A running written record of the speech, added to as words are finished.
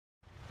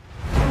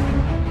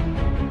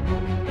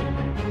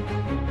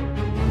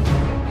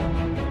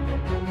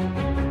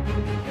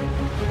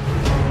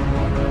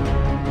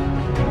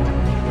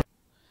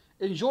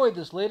Enjoy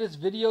this latest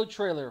video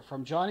trailer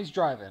from Johnny's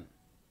Drive-In.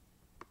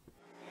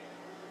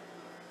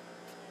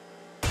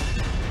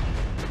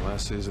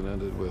 Last season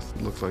ended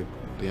with, looked like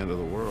the end of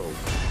the world.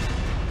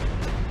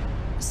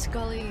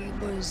 Scully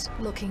was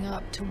looking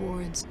up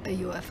towards a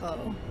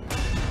UFO.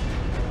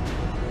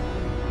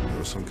 There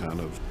was some kind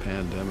of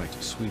pandemic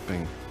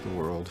sweeping the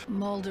world.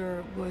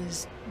 Mulder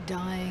was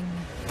dying.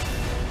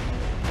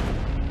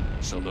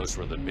 So those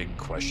were the big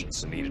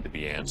questions that needed to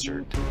be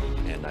answered.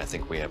 And I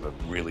think we have a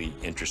really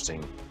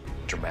interesting,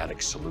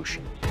 dramatic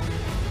solution.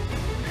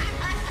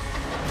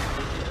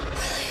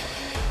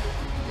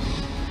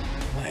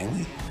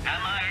 Langley?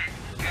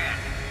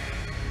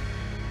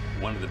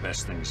 One of the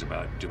best things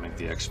about doing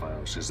the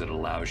X-Files is it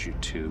allows you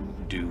to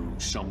do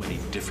so many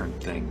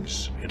different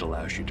things. It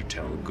allows you to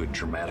tell good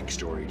dramatic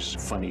stories,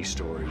 funny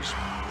stories,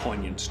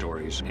 poignant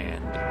stories,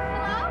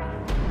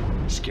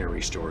 and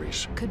scary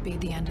stories. Could be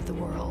the end of the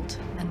world,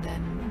 and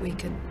then we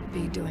could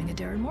be doing a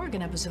Darren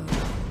Morgan episode.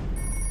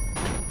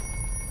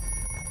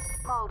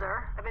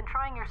 Mulder, I've been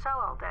trying your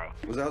cell all day.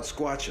 Was out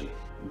squatching,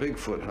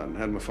 Bigfoot hunting,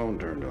 had my phone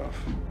turned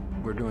off.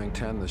 We're doing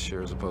 10 this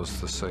year as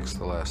opposed to 6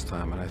 the last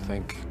time, and I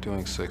think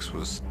doing 6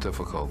 was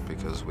difficult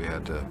because we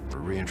had to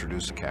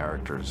reintroduce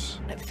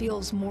characters. It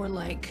feels more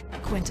like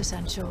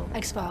quintessential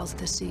X-Files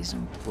this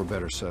season. We're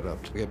better set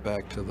up to get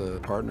back to the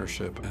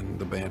partnership and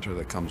the banter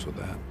that comes with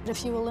that.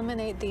 If you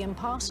eliminate the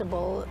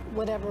impossible,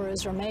 whatever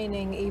is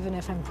remaining, even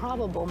if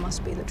improbable,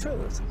 must be the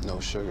truth. No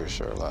sugar,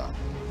 sure allowed.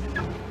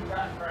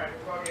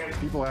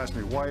 People ask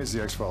me, why is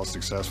the X-Files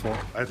successful?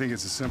 I think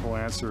it's a simple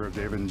answer of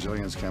David and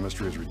Gillian's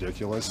chemistry is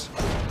ridiculous.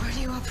 Why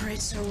do you operate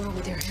so well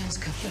with your hands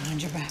cuffed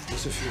behind your back?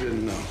 As if you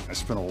didn't know. I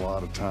spent a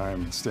lot of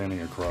time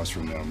standing across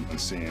from them in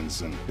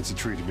scenes, and it's a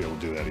treat to be able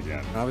to do that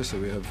again. Obviously,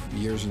 we have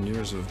years and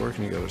years of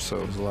working together, so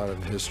there's a lot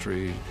of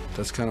history.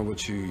 That's kind of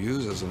what you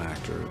use as an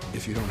actor.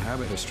 If you don't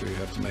have a history, you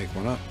have to make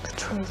one up. The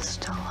truth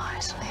still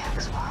lies in the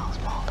X-Files,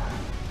 Mulder.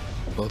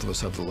 Both of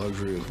us have the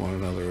luxury with one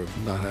another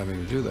of not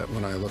having to do that.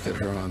 When I look at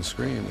her on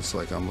screen, it's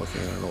like I'm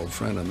looking at an old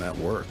friend, and that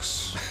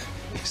works.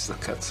 You still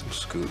got some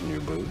scoot in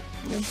your boot.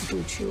 Let's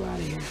boot you out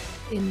of here.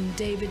 In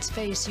David's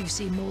face, you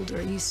see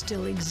Mulder. He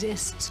still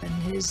exists, and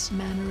his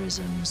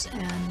mannerisms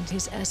and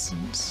his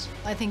essence.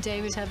 I think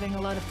David's having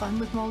a lot of fun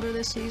with Mulder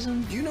this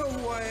season. You know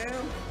who I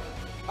am?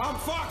 I'm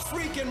Fox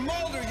freaking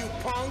Mulder, you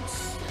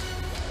punks!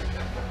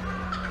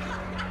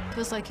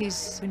 Feels like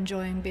he's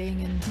enjoying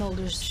being in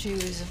Mulder's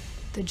shoes.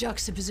 The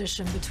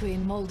juxtaposition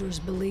between Mulder's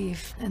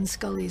belief and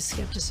Scully's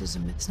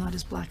skepticism, it's not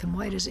as black and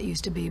white as it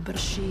used to be, but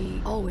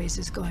she always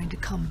is going to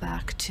come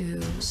back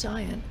to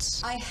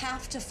science. I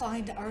have to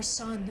find our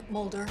son,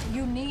 Mulder.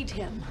 You need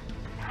him.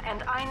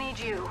 And I need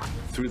you.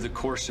 Through the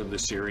course of the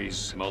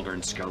series, Mulder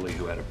and Scully,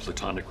 who had a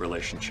platonic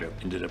relationship,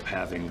 ended up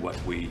having what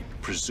we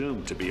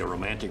presume to be a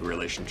romantic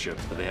relationship.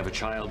 They have a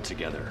child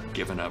together,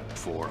 given up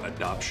for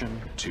adoption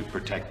to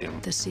protect him.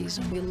 This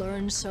season, we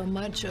learned so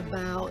much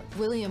about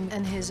William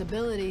and his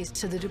abilities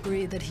to the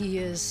degree that he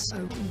is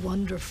a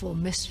wonderful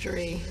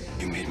mystery.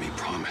 You made me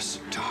promise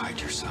to hide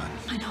your son.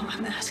 I know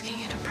I'm asking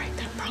you to break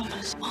that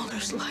promise.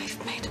 Mulder's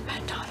life may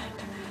depend on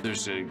it.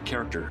 There's a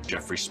character,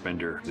 Jeffrey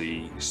Spender,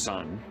 the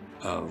son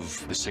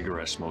of the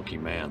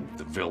cigarette-smoking man,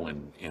 the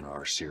villain in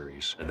our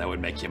series. And that would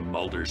make him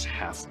Mulder's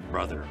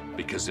half-brother,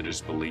 because it is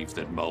believed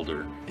that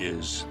Mulder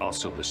is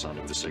also the son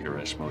of the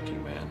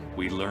cigarette-smoking man.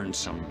 We learned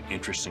some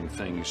interesting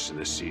things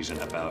this season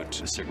about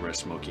the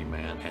cigarette-smoking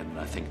man, and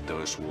I think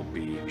those will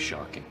be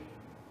shocking.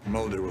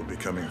 Mulder will be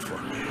coming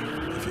for me.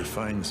 If he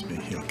finds me,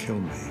 he'll kill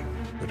me.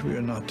 But we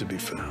are not to be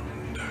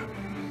found.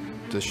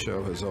 This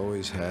show has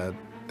always had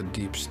a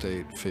deep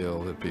state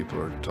feel that people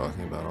are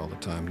talking about all the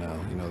time now.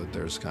 You know, that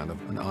there's kind of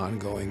an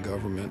ongoing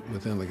government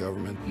within the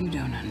government. You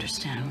don't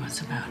understand what's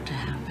about to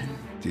happen.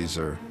 These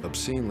are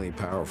obscenely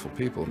powerful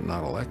people,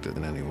 not elected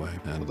in any way.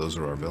 And those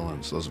are our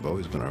villains. Those have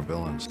always been our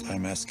villains.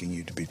 I'm asking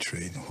you to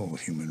betray the whole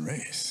human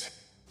race.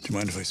 Do you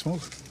mind if I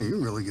smoke?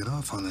 You really get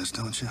off on this,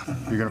 don't you?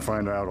 You're going to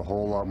find out a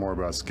whole lot more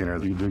about Skinner.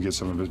 You do get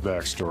some of his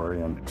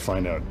backstory and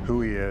find out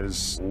who he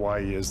is, why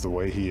he is the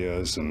way he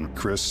is, and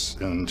Chris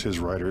and his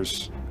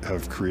writers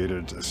have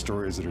created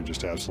stories that are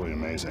just absolutely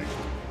amazing.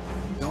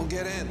 Don't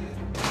get in.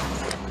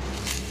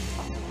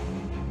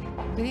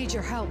 We need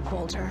your help,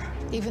 Mulder,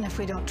 even if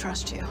we don't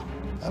trust you.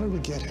 How did we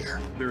get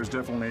here? There's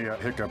definitely a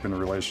hiccup in the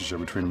relationship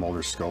between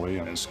Mulder, Scully,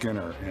 and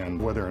Skinner,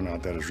 and whether or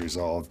not that is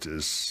resolved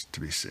is to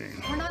be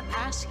seen. We're not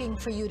asking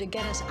for you to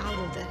get us out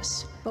of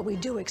this, but we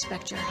do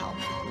expect your help.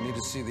 We need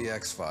to see the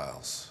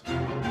X-Files.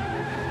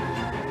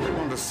 They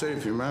want to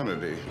save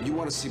humanity. You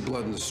want to see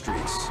blood in the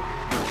streets.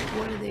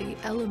 What are the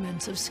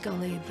elements of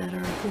Scully that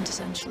are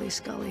quintessentially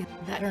Scully,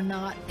 that are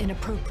not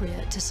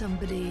inappropriate to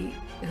somebody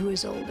who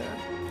is older?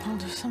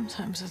 Mulder,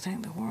 sometimes I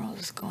think the world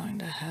is going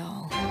to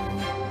hell.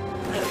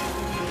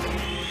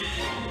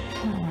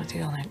 We're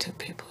the only two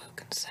people who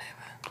can save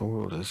it. The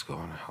world is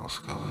going to hell,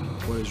 Scully.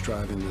 What is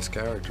driving this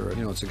character?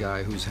 You know, it's a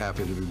guy who's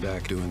happy to be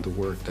back doing the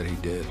work that he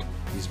did.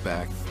 He's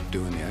back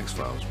doing the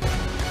X-Files. All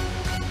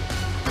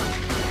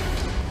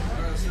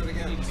right, let's do it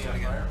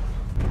again.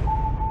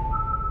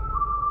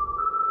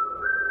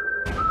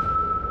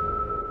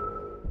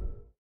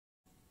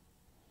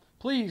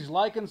 Please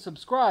like and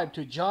subscribe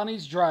to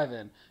Johnny's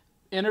Drive-In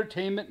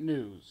Entertainment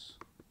News.